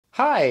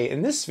Hi,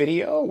 in this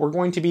video we're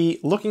going to be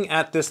looking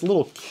at this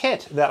little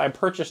kit that I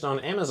purchased on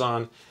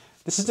Amazon.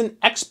 This is an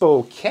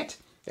Expo kit.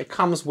 It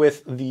comes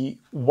with the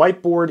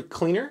whiteboard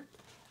cleaner,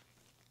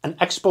 an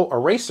Expo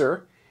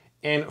eraser,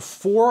 and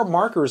 4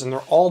 markers, and they're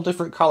all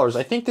different colors.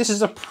 I think this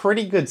is a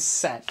pretty good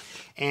set,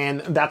 and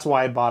that's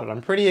why I bought it.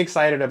 I'm pretty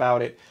excited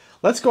about it.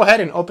 Let's go ahead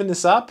and open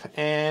this up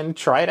and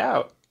try it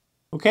out.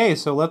 Okay,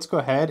 so let's go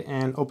ahead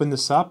and open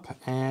this up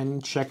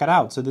and check it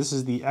out. So this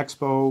is the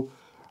Expo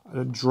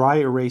dry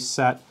erase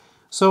set.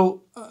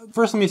 So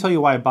first let me tell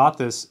you why I bought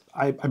this.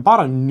 I bought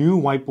a new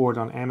whiteboard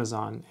on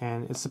Amazon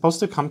and it's supposed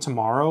to come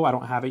tomorrow. I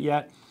don't have it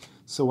yet.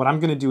 So what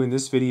I'm going to do in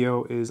this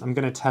video is I'm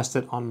going to test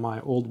it on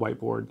my old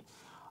whiteboard.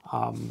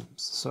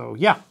 So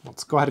yeah,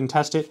 let's go ahead and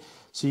test it.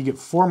 So you get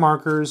 4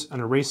 markers,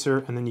 an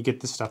eraser, and then you get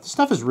this stuff. This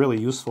stuff is really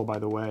useful, by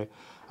the way.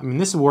 I mean,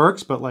 this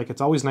works, but like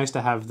it's always nice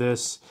to have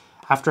this.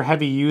 After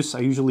heavy use, I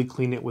usually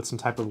clean it with some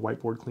type of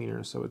whiteboard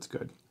cleaner, so it's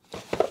good.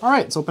 All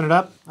right, let's open it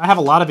up. I have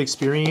a lot of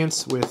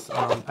experience with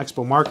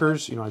Expo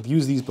markers. You know, I've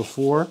used these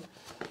before,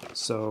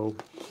 so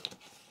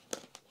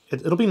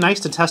it'll be nice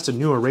to test a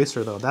new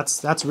eraser, though.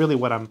 That's really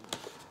what I'm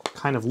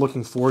kind of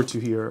looking forward to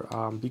here,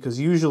 because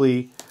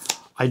usually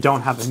I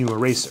don't have a new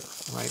eraser,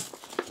 right?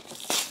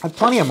 I have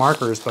plenty of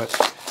markers, but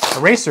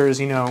erasers,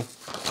 you know,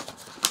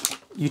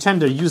 you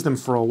tend to use them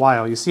for a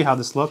while. You see how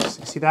this looks?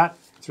 You see that?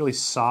 It's really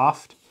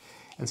soft.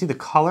 And see the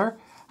color?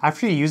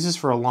 After you use this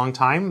for a long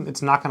time,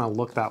 it's not going to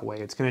look that way.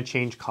 It's going to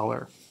change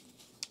color.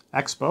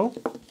 Expo.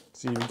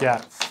 So you've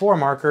got 4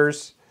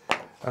 markers,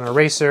 an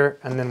eraser,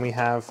 and then we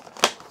have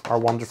our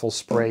wonderful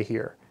spray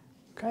here.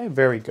 Okay,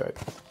 very good.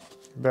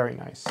 Very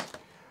nice.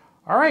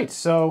 All right,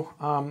 so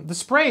the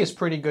spray is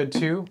pretty good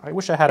too. I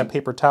wish I had a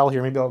paper towel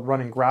here. Maybe I'll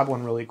run and grab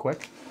one really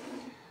quick.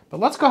 But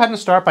let's go ahead and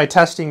start by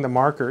testing the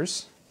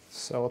markers.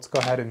 So let's go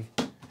ahead and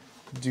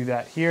do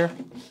that here.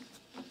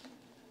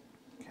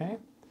 Okay.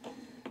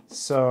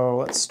 So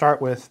let's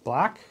start with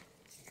black.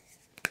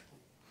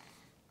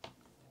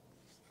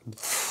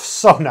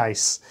 So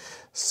nice.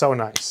 So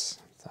nice.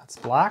 That's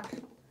black.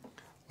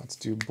 Let's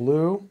do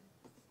blue.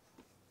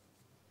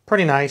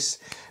 Pretty nice.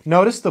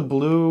 Notice the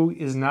blue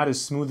is not as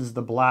smooth as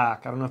the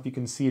black. I don't know if you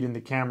can see it in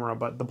the camera,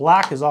 but the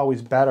black is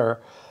always better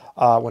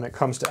when it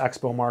comes to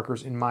Expo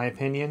markers, in my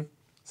opinion.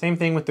 Same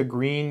thing with the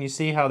green. You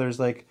see how there's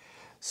like,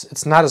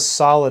 it's not as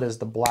solid as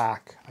the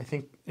black. I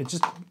think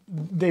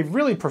they've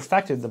really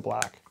perfected the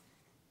black.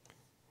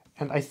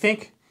 And I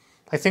think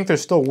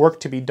there's still work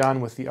to be done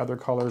with the other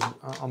colors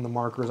on the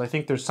markers. I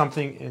think there's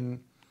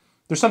something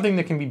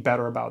that can be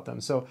better about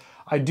them. So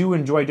I do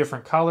enjoy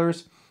different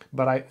colors,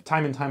 but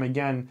time and time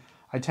again,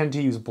 I tend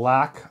to use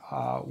black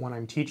when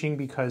I'm teaching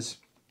because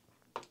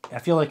I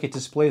feel like it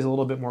displays a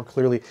little bit more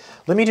clearly.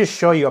 Let me just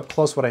show you up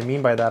close what I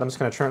mean by that. I'm just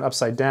going to turn it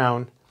upside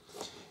down.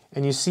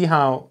 And you see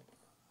how,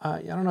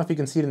 I don't know if you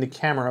can see it in the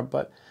camera,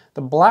 but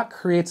the black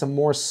creates a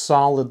more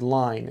solid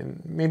line.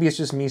 And maybe it's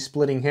just me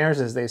splitting hairs,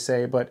 as they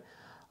say, but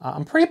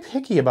I'm pretty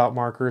picky about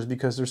markers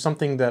because there's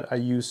something that I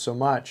use so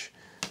much.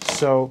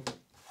 So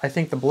I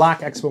think the black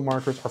Expo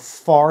markers are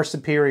far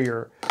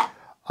superior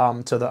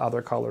to the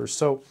other colors.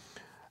 So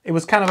it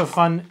was kind of a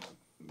fun,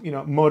 you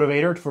know,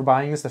 motivator for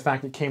buying this, the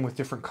fact it came with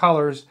different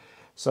colors.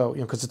 So, you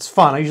know, because it's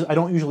fun. I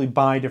don't usually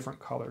buy different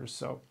colors,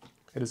 so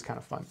it is kind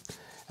of fun.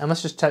 And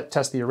let's just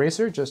test the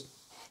eraser. Just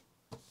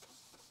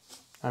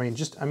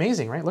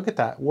amazing, right? Look at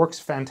that. Works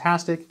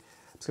fantastic.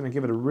 It's going to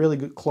give it a really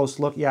good close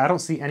look. Yeah, I don't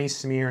see any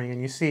smearing,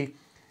 and you see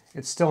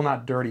it's still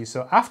not dirty.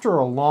 So after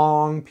a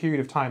long period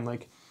of time,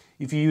 like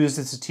if you use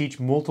this to teach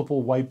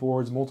multiple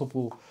whiteboards,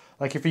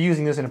 like if you're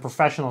using this in a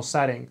professional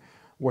setting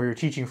where you're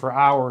teaching for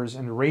hours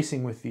and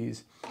erasing with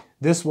these,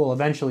 this will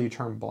eventually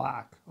turn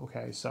black.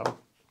 Okay, so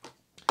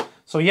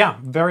yeah,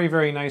 very,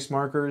 very nice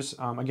markers.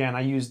 Again,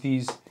 I use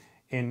these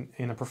in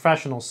a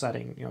professional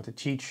setting, you know, to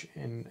teach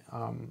in,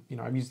 you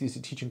know, I've used these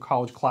to teach in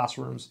college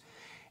classrooms,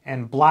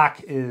 and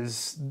black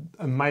is,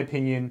 in my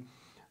opinion,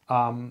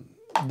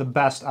 the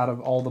best out of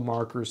all the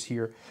markers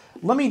here.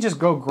 Let me just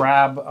go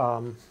grab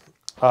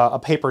a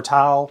paper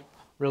towel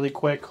really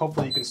quick.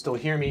 Hopefully you can still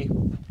hear me.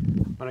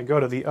 I'm gonna go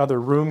to the other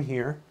room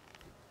here,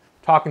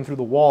 talking through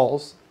the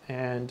walls,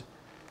 and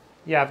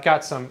yeah, I've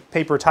got some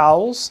paper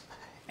towels,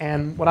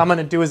 and what I'm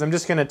gonna do is I'm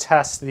just gonna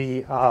test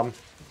the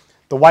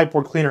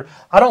whiteboard cleaner.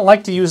 I don't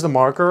like to use the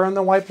marker in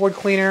the whiteboard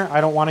cleaner.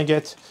 I don't want to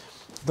get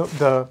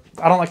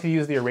I don't like to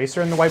use the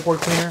eraser in the whiteboard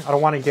cleaner. I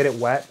don't want to get it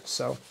wet,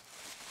 so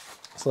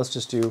let's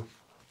just do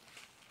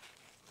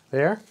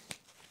there.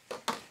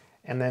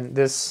 And then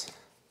this,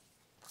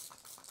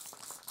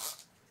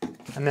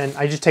 and then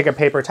I just take a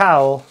paper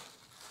towel.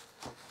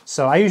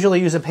 So I usually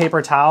use a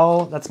paper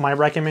towel. That's my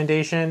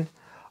recommendation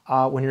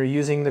when you're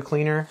using the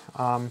cleaner.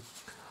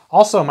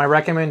 Also, my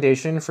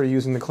recommendation for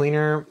using the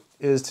cleaner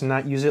is to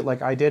not use it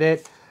like I did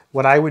it.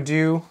 What I would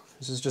do,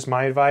 this is just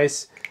my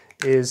advice,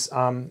 is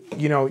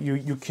you know,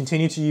 you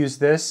continue to use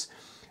this,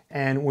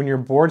 and when your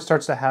board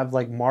starts to have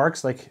like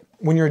marks, like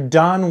when you're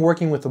done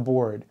working with the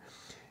board,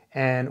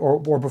 and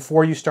or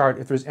before you start,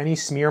 if there's any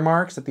smear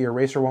marks that the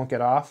eraser won't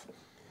get off,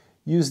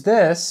 use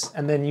this,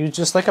 and then use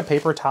just like a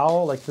paper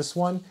towel like this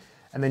one,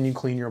 and then you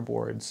clean your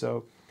board.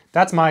 So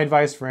that's my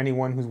advice for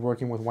anyone who's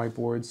working with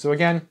whiteboards. So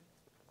again,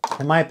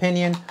 in my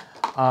opinion,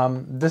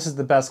 this is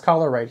the best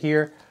color right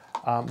here.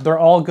 They're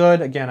all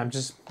good. Again, I'm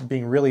just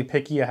being really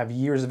picky. I have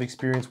years of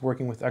experience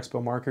working with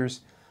Expo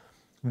markers.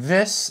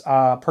 This,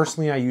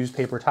 personally, I use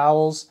paper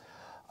towels.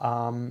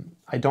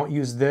 I don't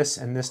use this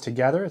and this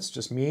together. It's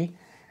just me.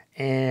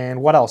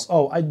 And what else?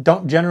 Oh, I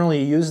don't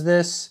generally use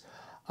this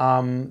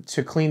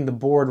to clean the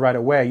board right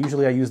away.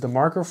 Usually I use the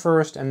marker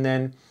first, and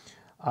then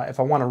if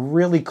I want a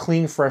really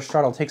clean, fresh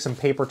start, I'll take some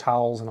paper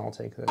towels and I'll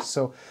take this.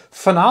 So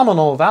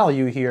phenomenal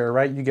value here,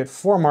 right? You get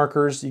 4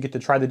 markers. You get to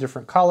try the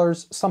different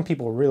colors. Some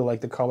people really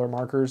like the color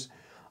markers.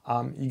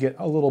 You get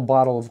a little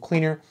bottle of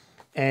cleaner,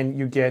 and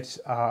you get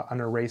an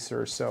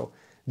eraser. So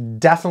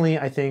definitely,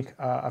 I think,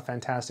 a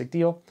fantastic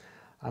deal.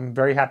 I'm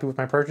very happy with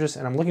my purchase,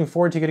 and I'm looking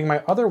forward to getting my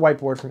other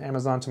whiteboard from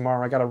Amazon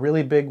tomorrow. I got a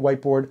really big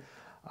whiteboard.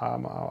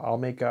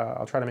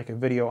 I'll try to make a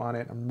video on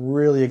it. I'm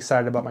really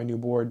excited about my new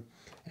board,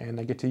 and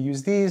I get to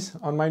use these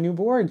on my new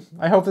board.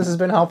 I hope this has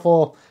been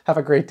helpful. Have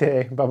a great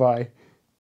day. Bye-bye.